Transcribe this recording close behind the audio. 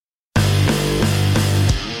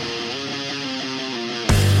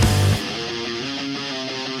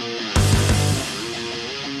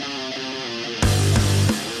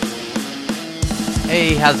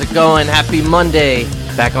everybody. How's it going? Happy Monday.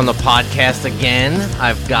 Back on the podcast again.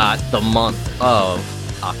 I've got the month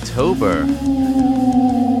of October.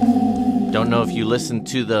 Don't know if you listened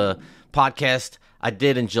to the podcast I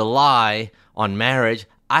did in July on marriage.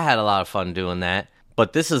 I had a lot of fun doing that.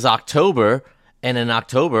 But this is October, and in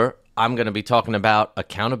October, I'm going to be talking about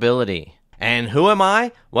accountability. And who am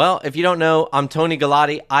I? Well, if you don't know, I'm Tony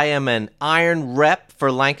Galati. I am an Iron rep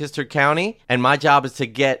for Lancaster County, and my job is to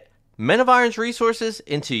get Men of Iron's resources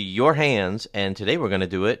into your hands, and today we're going to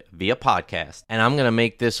do it via podcast. And I'm going to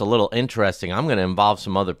make this a little interesting. I'm going to involve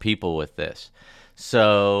some other people with this.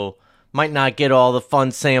 So, might not get all the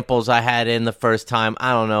fun samples I had in the first time.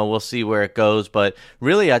 I don't know. We'll see where it goes. But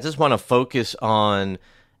really, I just want to focus on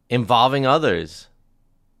involving others.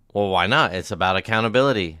 Well, why not? It's about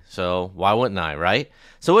accountability. So why wouldn't I, right?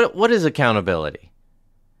 So what is accountability?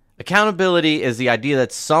 Accountability is the idea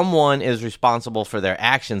that someone is responsible for their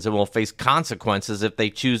actions and will face consequences if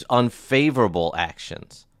they choose unfavorable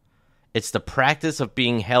actions. It's the practice of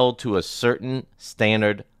being held to a certain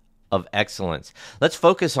standard of excellence. Let's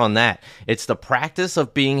focus on that. It's the practice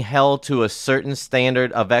of being held to a certain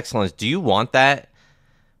standard of excellence. Do you want that?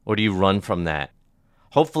 Or do you run from that?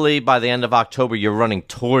 Hopefully by the end of October, you're running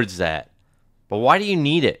towards that. But why do you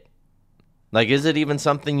need it? Like, is it even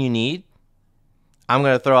something you need? I'm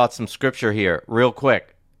going to throw out some scripture here real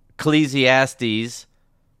quick. Ecclesiastes,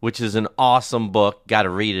 which is an awesome book. Got to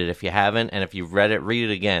read it if you haven't. And if you've read it, read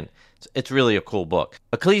it again. It's really a cool book.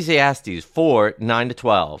 Ecclesiastes 4,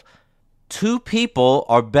 9-12. 2 people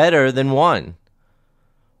are better than one.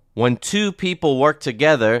 When 2 people work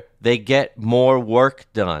together, they get more work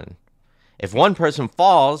done. If one person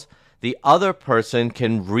falls, the other person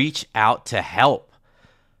can reach out to help.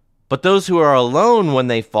 But those who are alone when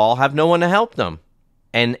they fall have no one to help them.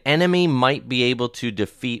 An enemy might be able to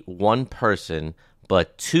defeat one person,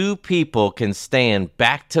 but 2 people can stand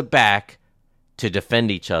back to back to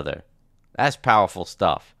defend each other. That's powerful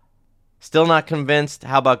stuff. Still not convinced?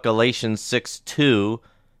 How about Galatians 6:2?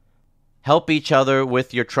 Help each other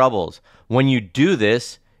with your troubles. When you do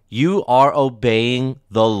this, you are obeying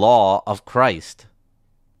the law of Christ.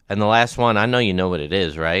 And the last one, I know you know what it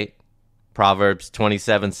is, right? Proverbs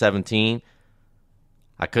 27:17.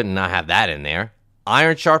 I couldn't not have that in there.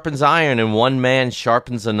 Iron sharpens iron, and one man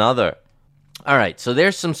sharpens another. All right, so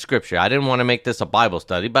there's some scripture. I didn't want to make this a Bible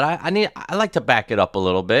study, but I like to back it up a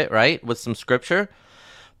little bit, right, with some scripture.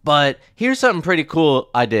 But here's something pretty cool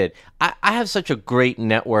I did. I have such a great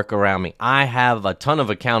network around me. I have a ton of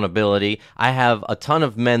accountability. I have a ton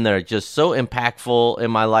of men that are just so impactful in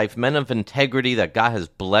my life, men of integrity that God has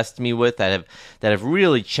blessed me with, that have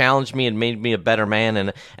really challenged me and made me a better man.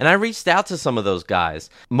 And I reached out to some of those guys.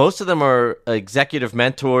 Most of them are executive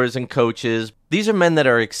mentors and coaches. These are men that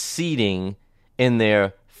are exceeding in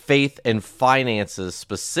their faith and finances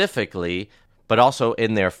specifically, but also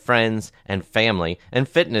in their friends and family and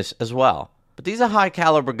fitness as well. But these are high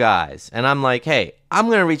caliber guys. And I'm like, hey, I'm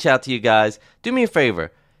going to reach out to you guys. Do me a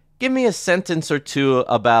favor. Give me a sentence or two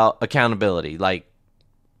about accountability, like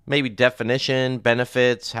maybe definition,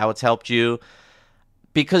 benefits, how it's helped you.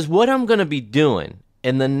 Because what I'm going to be doing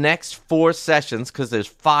in the next 4 sessions, because there's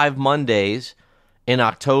 5 Mondays in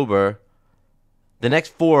October, the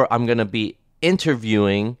next 4 I'm going to be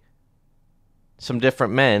interviewing some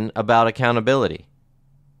different men about accountability.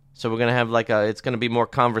 So we're going to have it's going to be more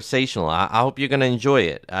conversational. I hope you're going to enjoy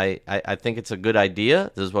it. I think it's a good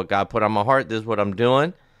idea. This is what God put on my heart. This is what I'm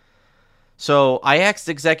doing. So I asked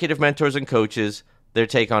executive mentors and coaches their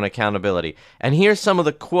take on accountability. And here's some of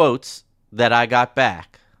the quotes that I got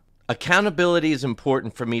back. Accountability is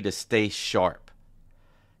important for me to stay sharp,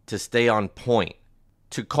 to stay on point,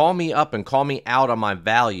 to call me up and call me out on my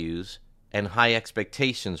values and high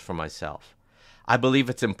expectations for myself. I believe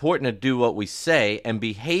it's important to do what we say and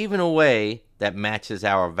behave in a way that matches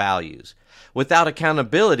our values. Without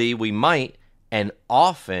accountability, we might, and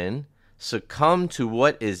often, succumb to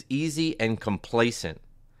what is easy and complacent.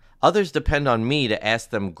 Others depend on me to ask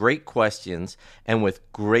them great questions and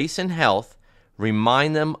with grace and health,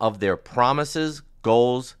 remind them of their promises,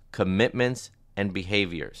 goals, commitments, and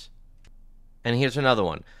behaviors. And here's another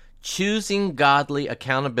one. Choosing godly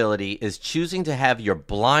accountability is choosing to have your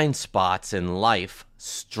blind spots in life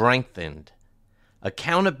strengthened.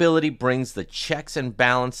 Accountability brings the checks and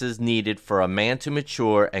balances needed for a man to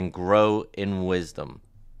mature and grow in wisdom.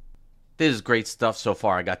 This is great stuff so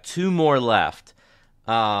far. I got 2 more left.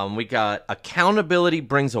 We got accountability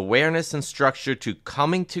brings awareness and structure to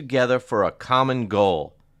coming together for a common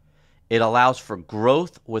goal. It allows for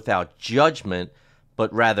growth without judgment,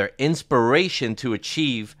 but rather inspiration to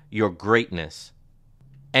achieve your greatness.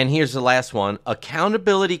 And here's the last one.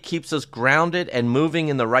 Accountability keeps us grounded and moving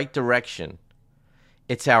in the right direction.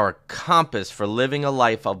 It's our compass for living a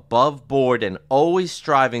life above board and always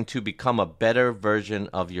striving to become a better version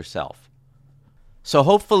of yourself. So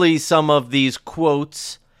hopefully some of these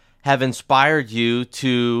quotes have inspired you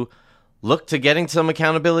to look to getting some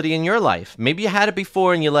accountability in your life. Maybe you had it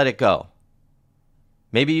before and you let it go.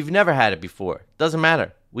 Maybe you've never had it before. Doesn't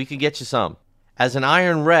matter. We could get you some. As an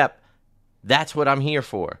Iron rep, that's what I'm here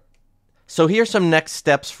for. So here's some next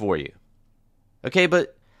steps for you. Okay,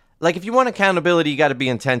 but like if you want accountability, you got to be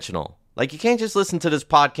intentional. Like you can't just listen to this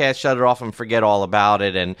podcast, shut it off, and forget all about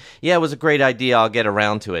it. And yeah, it was a great idea. I'll get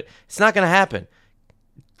around to it. It's not going to happen.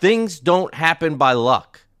 Things don't happen by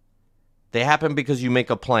luck. They happen because you make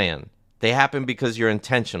a plan. They happen because you're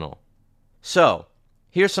intentional. So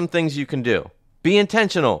here's some things you can do. Be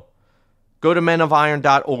intentional. Go to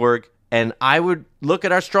menofiron.org. And I would look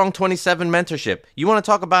at our Strong 27 mentorship. You want to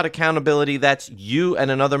talk about accountability? That's you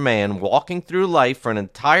and another man walking through life for an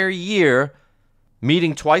entire year,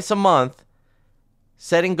 meeting twice a month,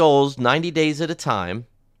 setting goals 90 days at a time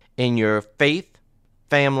in your faith,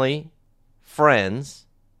 family, friends,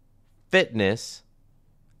 fitness,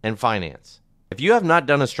 and finance. If you have not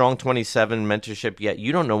done a Strong 27 mentorship yet,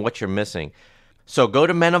 you don't know what you're missing. So go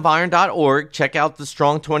to menofiron.org, check out the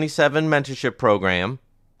Strong 27 mentorship program.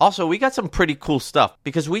 Also, we got some pretty cool stuff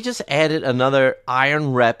because we just added another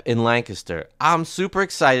Iron rep in Lancaster. I'm super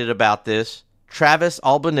excited about this. Travis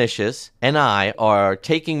Albanicius and I are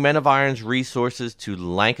taking Men of Iron's resources to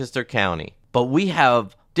Lancaster County. But we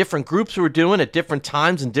have different groups we're doing at different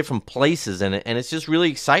times and different places. And it's just really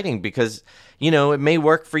exciting because, you know, it may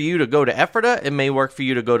work for you to go to Ephrata. It may work for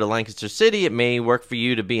you to go to Lancaster City. It may work for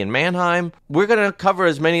you to be in Mannheim. We're going to cover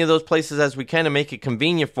as many of those places as we can to make it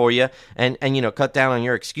convenient for you and you know, cut down on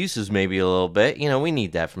your excuses maybe a little bit. You know, we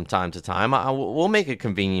need that from time to time. We'll make it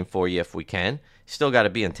convenient for you if we can. Still got to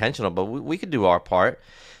be intentional, but we could do our part.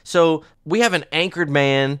 So we have an Anchored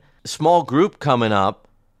Man small group coming up.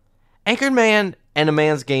 Anchored Man and a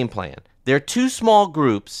Man's Game Plan. They're two small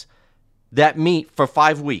groups that meet for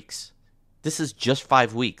 5 weeks. This is just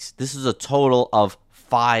 5 weeks. This is a total of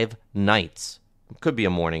 5 nights. It could be a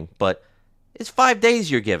morning, but it's 5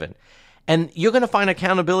 days you're given. And you're going to find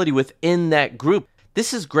accountability within that group.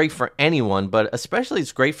 This is great for anyone, but especially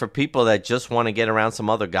it's great for people that just want to get around some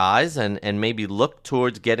other guys and maybe look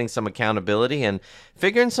towards getting some accountability and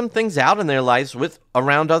figuring some things out in their lives with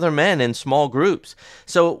around other men in small groups.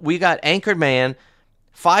 So we got Anchored Man,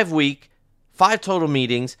 5 week, 5 total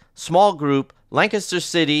meetings, small group, Lancaster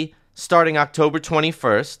City, starting October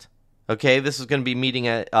 21st. Okay, this is going to be meeting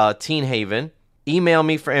at Teen Haven. Email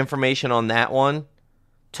me for information on that one,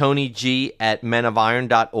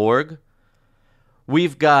 TonyG@menofiron.org.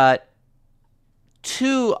 We've got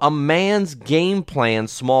 2 A Man's Game Plan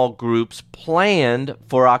small groups planned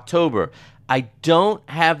for October. I don't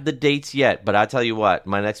have the dates yet, but I tell you what,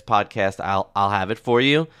 my next podcast, I'll have it for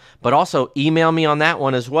you. But also email me on that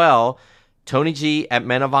one as well,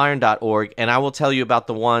 TonyG@menofiron.org, and I will tell you about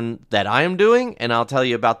the one that I am doing, and I'll tell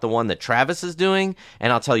you about the one that Travis is doing,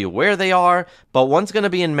 and I'll tell you where they are. But one's going to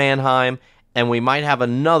be in Mannheim, and we might have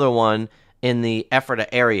another one in the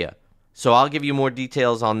Ephrata area. So I'll give you more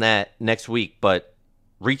details on that next week, but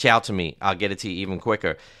reach out to me. I'll get it to you even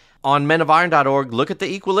quicker. On menofiron.org, look at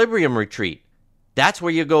the Equilibrium Retreat. That's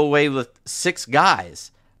where you go away with 6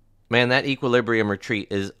 guys. Man, that Equilibrium Retreat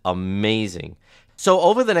is amazing. So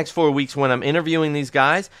over the next 4 weeks when I'm interviewing these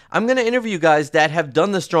guys, I'm going to interview guys that have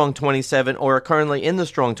done the Strong 27 or are currently in the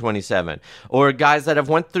Strong 27, or guys that have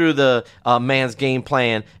went through the Man's Game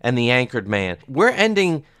Plan and the Anchored Man. We're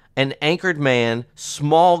ending an Anchored Man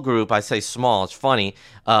small group, I say small, it's funny,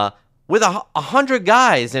 with 100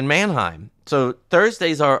 guys in Mannheim. So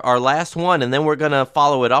Thursday's our last one, and then we're going to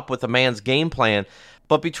follow it up with a Man's Game Plan.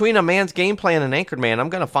 But between a Man's Game Plan and Anchored Man, I'm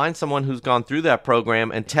going to find someone who's gone through that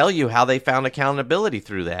program and tell you how they found accountability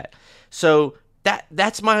through that. So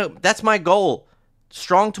that's my goal.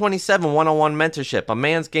 Strong 27 one-on-one mentorship, a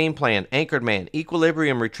Man's Game Plan, Anchored Man,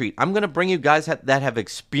 Equilibrium Retreat. I'm going to bring you guys that have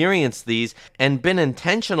experienced these and been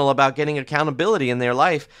intentional about getting accountability in their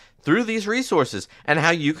life through these resources and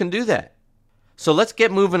how you can do that. So let's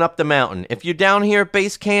get moving up the mountain. If you're down here at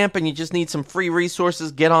base camp and you just need some free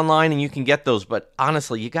resources, get online and you can get those. But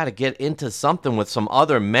honestly, you got to get into something with some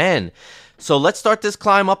other men. So let's start this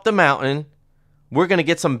climb up the mountain. We're going to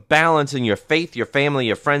get some balance in your faith, your family,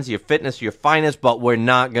 your friends, your fitness, your finance, but we're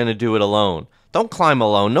not going to do it alone. Don't climb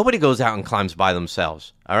alone. Nobody goes out and climbs by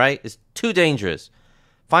themselves, all right? It's too dangerous.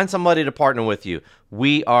 Find somebody to partner with you.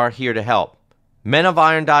 We are here to help.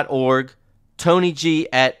 menofiron.org,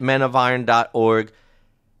 TonyG@menofiron.org.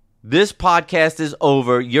 This podcast is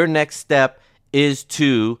over. Your next step is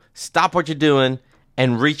to stop what you're doing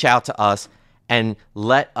and reach out to us and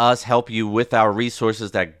let us help you with our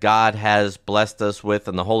resources that God has blessed us with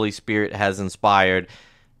and the Holy Spirit has inspired.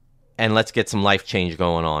 And let's get some life change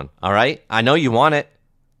going on. All right? I know you want it.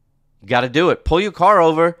 You got to do it. Pull your car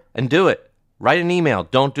over and do it. Write an email.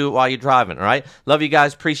 Don't do it while you're driving, all right? Love you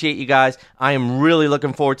guys. Appreciate you guys. I am really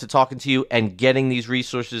looking forward to talking to you and getting these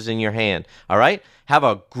resources in your hand, all right? Have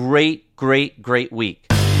a great, great, great week.